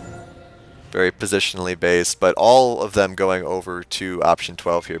 Very positionally based, but all of them going over to option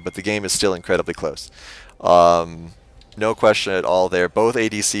 12 here, but the game is still incredibly close. No question at all there. Both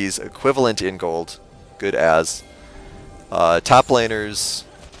ADCs equivalent in gold. Good as. Top laners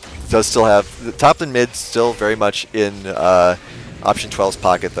does still have... The top and mid still very much in option 12's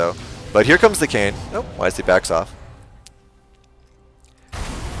pocket though. But here comes the Kayn. Oh, Wisely backs off.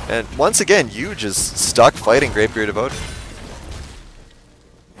 And once again, Huge is stuck fighting Greatbeard of Odin.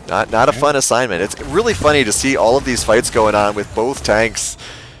 Not a fun assignment. It's really funny to see all of these fights going on with both tanks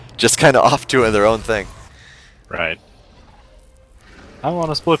just kind of off doing their own thing. Right. I want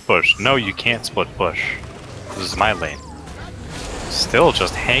to split push. No, you can't split push. This is my lane. Still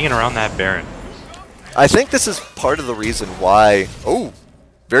just hanging around that Baron. I think this is part of the reason why... Oh!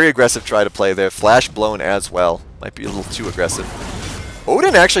 Very aggressive try to play there. Flash blown as well. Might be a little too aggressive.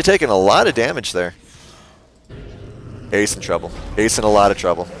 Odin actually taking a lot of damage there. Ace in trouble. Ace in a lot of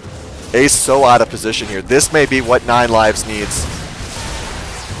trouble. Ace so out of position here. This may be what 9 lives needs.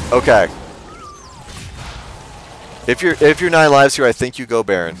 Okay. If you're 9 lives here, I think you go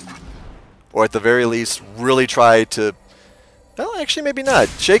Baron. Or at the very least, really try to... Well, actually, maybe not.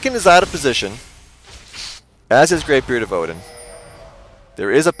 Shaken is out of position. As is Greatbeard of Odin.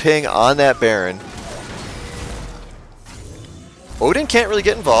 There is a ping on that Baron. Odin can't really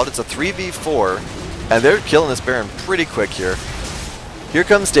get involved. It's a 3v4. And they're killing this Baron pretty quick here. Here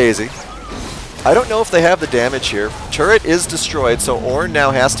comes Daisy. I don't know if they have the damage here. Turret is destroyed, so Ornn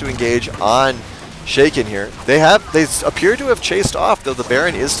now has to engage on Shaken here. They appear to have chased off, though the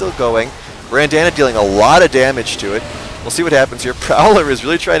Baron is still going. Brandana dealing a lot of damage to it. We'll see what happens here. Prowler is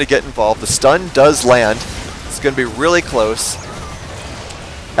really trying to get involved. The stun does land. It's going to be really close.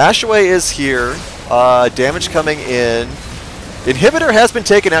 Ashaway is here. Damage coming in. Inhibitor has been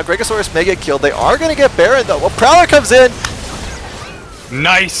taken out. Gregosaurus may get killed. They are going to get Baron, though. Well, Prowler comes in.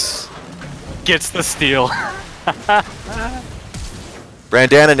 Nice! Gets the steal.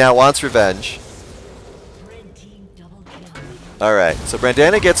 Brandana now wants revenge. Alright, so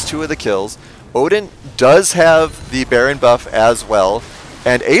Brandana gets 2 of the kills. Odin does have the Baron buff as well.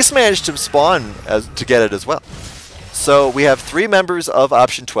 And Ace managed to spawn to get it as well. So we have 3 members of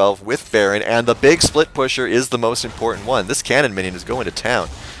Option 12 with Baron, and the big split pusher is the most important one. This cannon minion is going to town.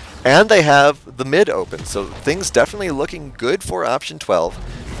 And they have the mid open, so things definitely looking good for Option 12.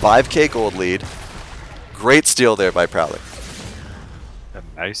 5k gold lead. Great steal there by Prowler.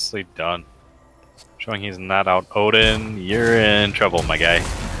 Nicely done. Showing he's not out. Odin, you're in trouble, my guy.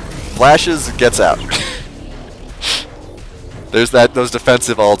 Flashes, gets out. There's those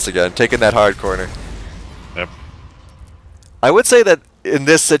defensive ults again, taking that hard corner. Yep. I would say that in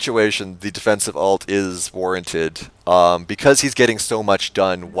this situation, the defensive ult is warranted because he's getting so much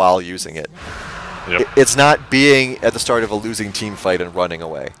done while using it. Yep. It's not being at the start of a losing team fight and running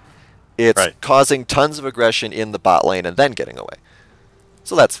away. It's causing tons of aggression in the bot lane and then getting away.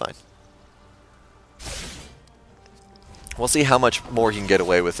 So that's fine. We'll see how much more he can get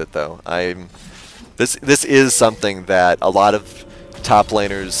away with it, though. This is something that a lot of top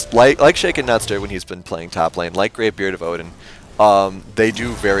laners, like Shaken Not Stir when he's been playing top lane, like Greybeard of Odin, they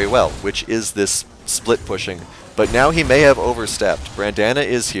do very well, which is this split pushing. But now he may have overstepped. Brandana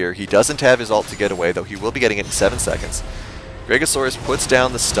is here. He doesn't have his ult to get away, though he will be getting it in 7 seconds. Gregosaurus puts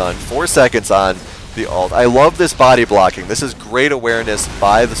down the stun. 4 seconds on the ult. I love this body blocking. This is great awareness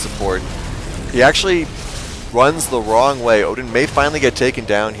by the support. He actually runs the wrong way. Odin may finally get taken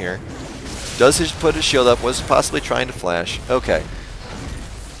down here. Does he put his shield up? Was possibly trying to flash. Okay.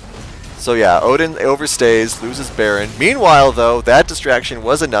 So yeah, Odin overstays, loses Baron. Meanwhile, though, that distraction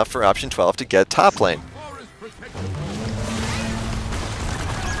was enough for Option 12 to get top lane.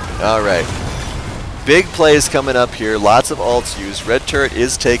 Alright. Big plays coming up here. Lots of ults used. Red turret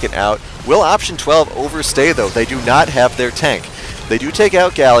is taken out. Will Option 12 overstay, though? They do not have their tank. They do take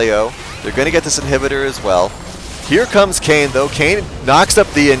out Galio. They're going to get this inhibitor as well. Here comes Kayn, though. Kayn knocks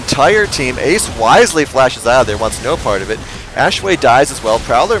up the entire team. Ace wisely flashes out of there, wants no part of it. Ashway dies as well.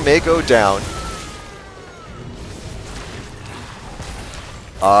 Prowler may go down.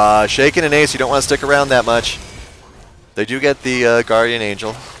 Shaken and Ace, you don't want to stick around that much. They do get the Guardian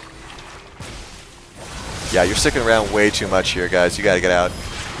Angel. Yeah, you're sticking around way too much here, guys. You got to get out.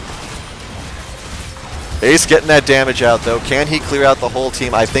 Ace getting that damage out, though. Can he clear out the whole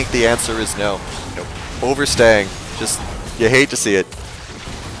team? I think the answer is no. Nope. Overstaying. Just, you hate to see it.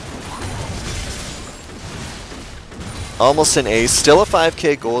 Almost an ace. Still a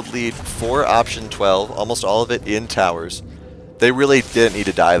 5k gold lead for Option 12. Almost all of it in towers. They really didn't need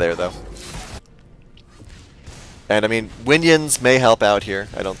to die there, though. And, I mean, Winions may help out here.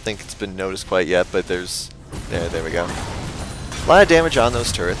 I don't think it's been noticed quite yet, but there's... There we go. A lot of damage on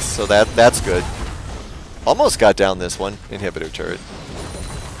those turrets, so that's good. Almost got down this one, inhibitor turret.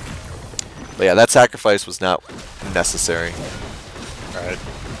 But yeah, that sacrifice was not necessary. Alright.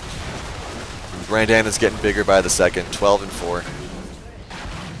 Brandana's getting bigger by the second, 12 and 4.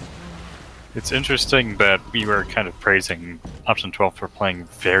 It's interesting that we were kind of praising Option 12 for playing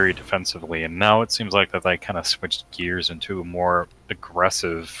very defensively, and now it seems like that they kind of switched gears into a more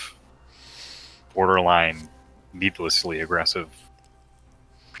aggressive, borderline, needlessly aggressive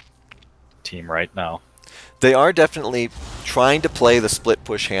team right now. They are definitely trying to play the split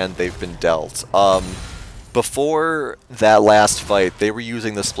push hand they've been dealt. Before that last fight, they were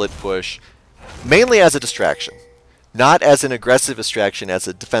using the split push mainly as a distraction. Not as an aggressive distraction, as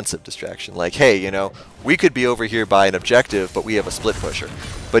a defensive distraction. Like, hey, you know, we could be over here by an objective, but we have a split pusher.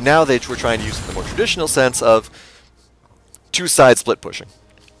 But now were trying to use it in the more traditional sense of two-side split pushing.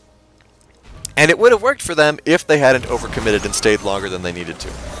 And it would have worked for them if they hadn't overcommitted and stayed longer than they needed to.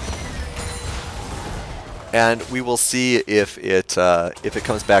 And we will see if it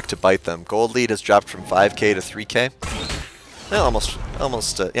comes back to bite them. Gold lead has dropped from 5k to 3k. Well,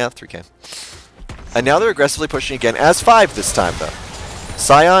 almost, yeah, 3k. And now they're aggressively pushing again as 5 this time, though.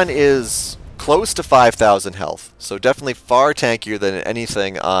 Scion is close to 5,000 health, so definitely far tankier than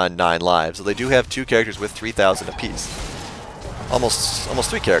anything on 9 lives. So they do have 2 characters with 3,000 apiece. Almost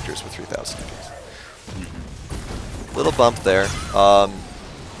 3 characters with 3,000 apiece. Little bump there.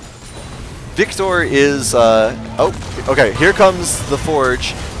 Victor is... oh, okay, here comes the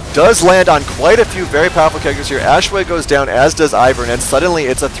Forge. Does land on quite a few very powerful characters here. Ashway goes down, as does Ivern, and suddenly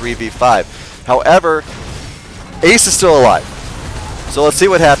it's a 3v5. However, Ace is still alive. So let's see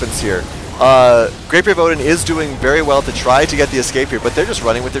what happens here. Greybeard of Odin is doing very well to try to get the escape here, but they're just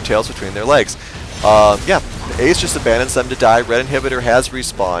running with their tails between their legs. Yeah, Ace just abandons them to die. Red Inhibitor has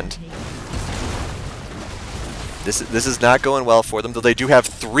respawned. This is not going well for them, though they do have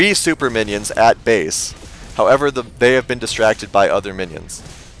 3 super minions at base. However, they have been distracted by other minions.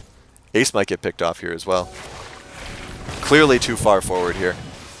 Ace might get picked off here as well. Clearly too far forward here.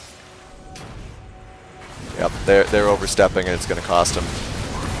 Yep, they're overstepping and it's going to cost them.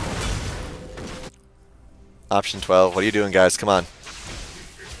 Option 12, what are you doing, guys? Come on.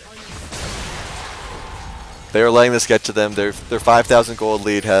 They are letting this get to them. Their 5,000 gold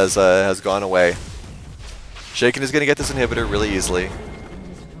lead has gone away. Shaken is going to get this inhibitor really easily.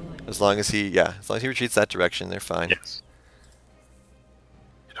 As long as he retreats that direction, they're fine. Yes.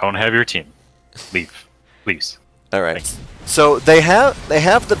 You don't have your team. Leave, please. All right. So they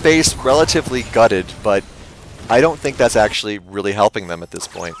have the base relatively gutted, but I don't think that's actually really helping them at this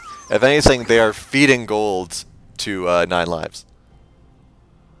point. If anything, they are feeding gold to 9 lives.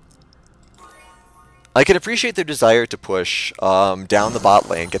 I can appreciate their desire to push down the bot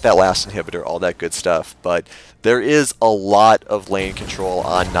lane, get that last inhibitor, all that good stuff, but there is a lot of lane control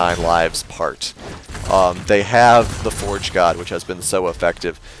on 9 lives' part. They have the Forge God, which has been so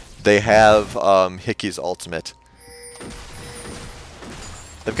effective. They have Hickey's ultimate.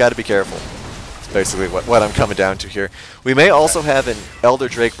 They've got to be careful. That's basically what I'm coming down to here. We may also have an Elder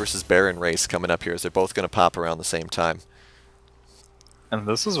Drake versus Baron race coming up here, as they're both going to pop around the same time. And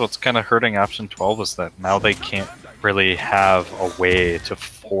this is what's kind of hurting option 12, is that now they can't really have a way to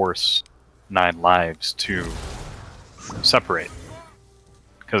force 9 lives to separate.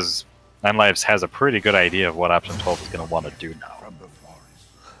 Because 9 lives has a pretty good idea of what option 12 is going to want to do now.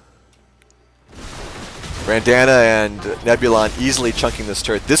 Brandana and Nebulon easily chunking this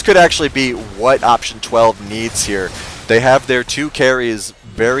turret. This could actually be what option 12 needs here. They have their 2 carries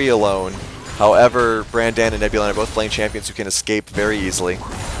very alone. However, Brandana and Nebulon are both playing champions who can escape very easily.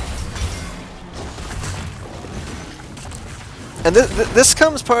 And this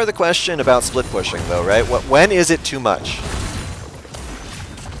comes part of the question about split pushing, though, right? When is it too much?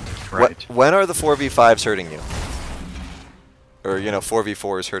 Right. When are the 4v5s hurting you? Or,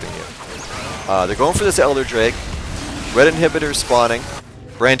 4v4s hurting you? They're going for this Elder Drake. Red inhibitor spawning.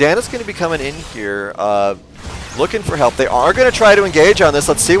 Brandana's going to be coming in here, looking for help. They are going to try to engage on this.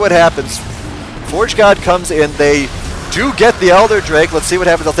 Let's see what happens. Forge God comes in. They do get the Elder Drake. Let's see what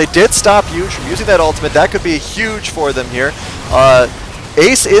happens. If they did stop Huge from using that ultimate, that could be huge for them here.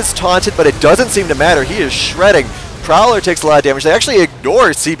 Ace is taunted, but it doesn't seem to matter. He is shredding. Prowler takes a lot of damage. They actually ignore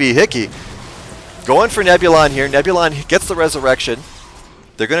CB Hickey. Going for Nebulon here. Nebulon gets the resurrection.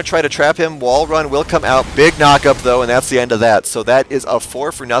 They're going to try to trap him. Wall run will come out. Big knockup, though, and that's the end of that. So that is a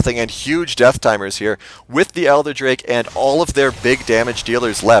 4-for-0 and huge death timers here with the Elder Drake and all of their big damage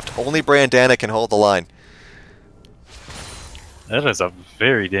dealers left. Only Brandana can hold the line. That is a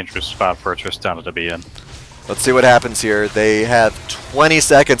very dangerous spot for a Tristana to be in. Let's see what happens here. They have 20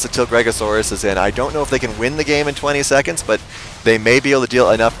 seconds until Gregosaurus is in. I don't know if they can win the game in 20 seconds, but they may be able to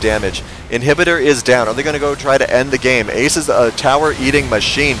deal enough damage. Inhibitor is down. Are they going to go try to end the game? Ace is a tower-eating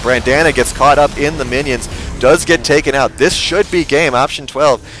machine. Brandana gets caught up in the minions, does get taken out. This should be game. Option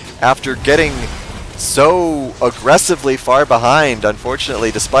 12, after getting so aggressively far behind,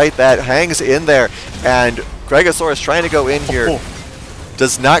 unfortunately, despite that, hangs in there. And Gregosaurus trying to go in here.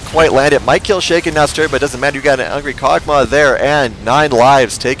 Does not quite land. It might kill Shaken now, but it doesn't matter. You got an Hungry Kog'Maw there, and 9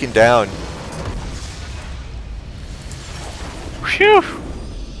 lives taken down. Phew!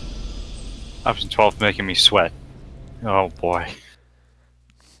 Option 12 making me sweat. Oh boy.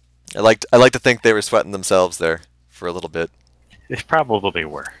 I like to think they were sweating themselves there for a little bit. They probably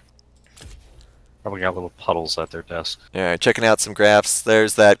were. Probably got little puddles at their desk. Alright, checking out some graphs.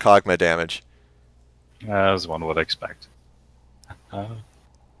 There's that Kog'Maw damage. As one would expect.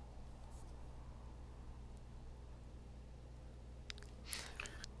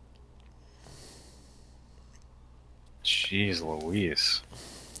 Jeez Louise.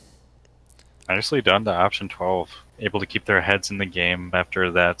 Nicely done to option 12. Able to keep their heads in the game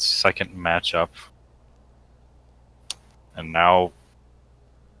after that second matchup. And now,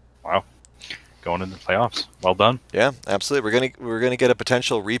 wow, going into the playoffs. Well done. Yeah, absolutely. We're gonna get a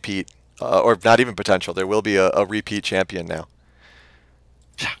potential repeat, or not even potential. There will be a repeat champion now.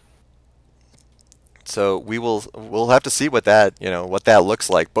 So we'll have to see what that looks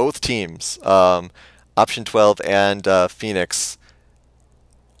like. Both teams, Option 12 and Phoenix.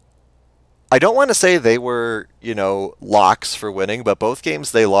 I don't want to say they were, locks for winning, but both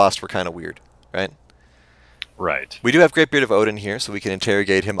games they lost were kind of weird, right? Right. We do have Great Beard of Odin here, so we can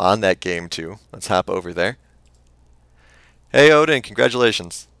interrogate him on that game too. Let's hop over there. Hey Odin,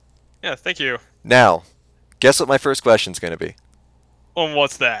 congratulations. Yeah, thank you. Now, guess what my first question's going to be?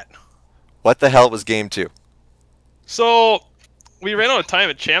 What's that? What the hell was game 2? So, we ran out of time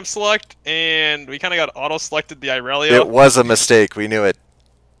at Champ Select, and we kind of got auto-selected the It Irelia. was a mistake. We knew it.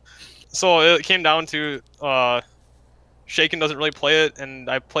 So it came down to Shaken doesn't really play it, and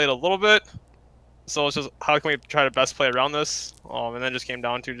I played a little bit. So it's just how can we try to best play around this? And then it just came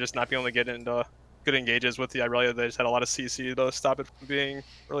down to just not being able to get into good engages with the Irelia. They just had a lot of CC to stop it from being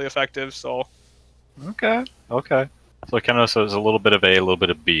really effective. So Okay. Okay. So it kind of so it's a little bit of A, a little bit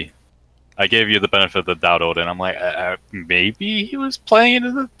of B. I gave you the benefit of the doubt, Odin. I'm like, maybe he was playing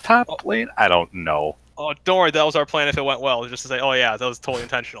into the top lane. I don't know. oh, don't worry, that was our plan if it went well. Just to say, oh yeah, that was totally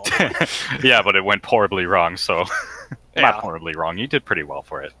intentional. Yeah, but it went horribly wrong. So Yeah. not horribly wrong. You did pretty well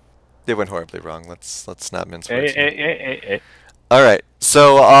for it. It went horribly wrong. Let's not mince Hey, words. hey, hey, hey, hey. All right.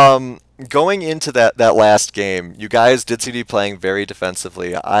 So going into that last game, you guys did seem to be playing very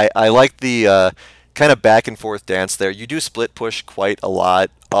defensively. I like the kind of back and forth dance there. You do split push quite a lot.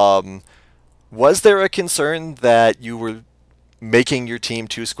 Was there a concern that you were making your team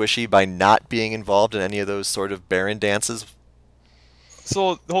too squishy by not being involved in any of those sort of Baron dances?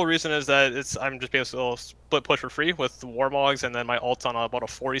 So the whole reason is that I'm just basically able to split push for free with the Warmogs, and then my ult's on about a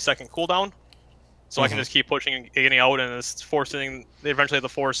 40-second cooldown. So I can just keep pushing and getting out, and it's forcing. They eventually have to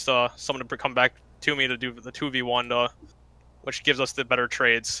force someone to come back to me to do the 2v1, which gives us the better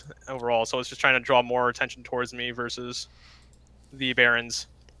trades overall. So it's just trying to draw more attention towards me versus the Barons.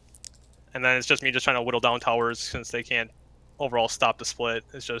 And then it's just me just trying to whittle down towers since they can't overall stop the split.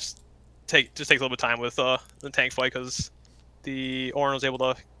 It's just takes a little bit of time with the tank fight because the Orin was able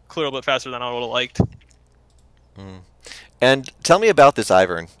to clear a little bit faster than I would have liked. And tell me about this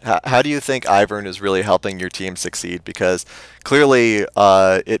Ivern. How do you think Ivern is really helping your team succeed? Because clearly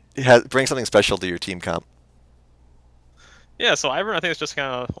it brings something special to your team comp. Yeah, so Ivern I think it's just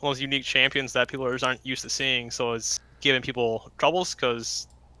kind of one of those unique champions that people aren't used to seeing. So it's giving people troubles because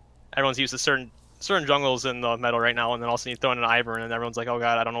everyone's used to certain jungles in the meta right now, and then all of a sudden you throw in an Ivern, and everyone's like, "Oh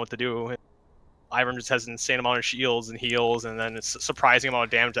God, I don't know what to do." Ivern just has an insane amount of shields and heals, and then it's a surprising amount of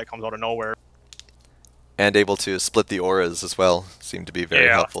damage that comes out of nowhere. And able to split the auras as well seem to be very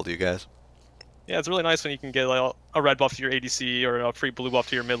helpful to you guys. Yeah, it's really nice when you can get like a red buff to your ADC or a free blue buff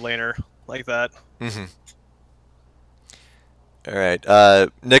to your mid laner like that. Mm-hmm. All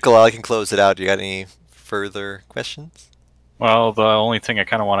right, Nicola, I can close it out. Do you got any further questions? Well, the only thing I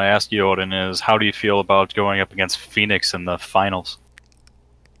kind of want to ask you, Odin, is how do you feel about going up against Phoenix in the finals?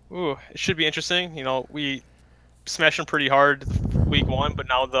 Ooh, it should be interesting. You know, we smashed them pretty hard week one, but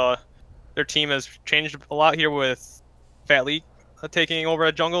now their team has changed a lot here with Fat Leak taking over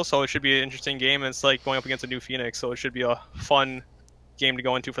at jungle, so it should be an interesting game. And it's like going up against a new Phoenix, so it should be a fun game to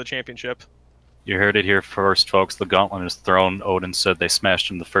go into for the championship. You heard it here first, folks. The gauntlet is thrown. Odin said they smashed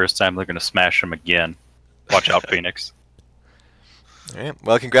him the first time. They're going to smash him again. Watch out, Phoenix. All right.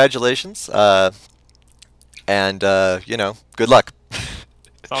 Well, congratulations, and you know, good luck.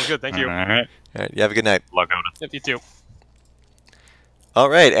 Sounds good. Thank you. All right. All right. You have a good night. Luck, Odin. Yep, you too. All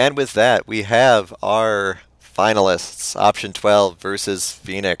right, and with that, we have our finalists: Option 12 versus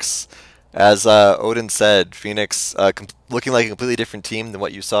Phoenix. As Odin said, Phoenix looking like a completely different team than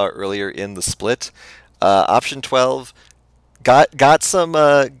what you saw earlier in the split. Option 12 got some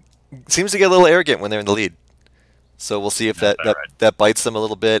seems to get a little arrogant when they're in the lead. So we'll see if that bites them a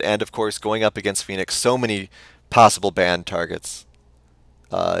little bit. And of course, going up against Phoenix, so many possible ban targets.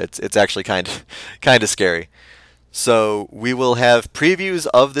 It's actually kind of scary. So we will have previews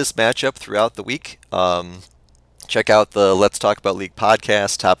of this matchup throughout the week. Check out the Let's Talk About League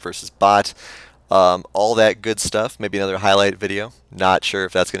podcast, top versus bot, all that good stuff. Maybe another highlight video. Not sure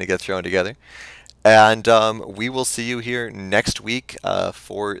if that's going to get thrown together. And we will see you here next week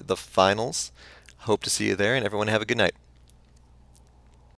for the finals. Hope to see you there, and everyone have a good night.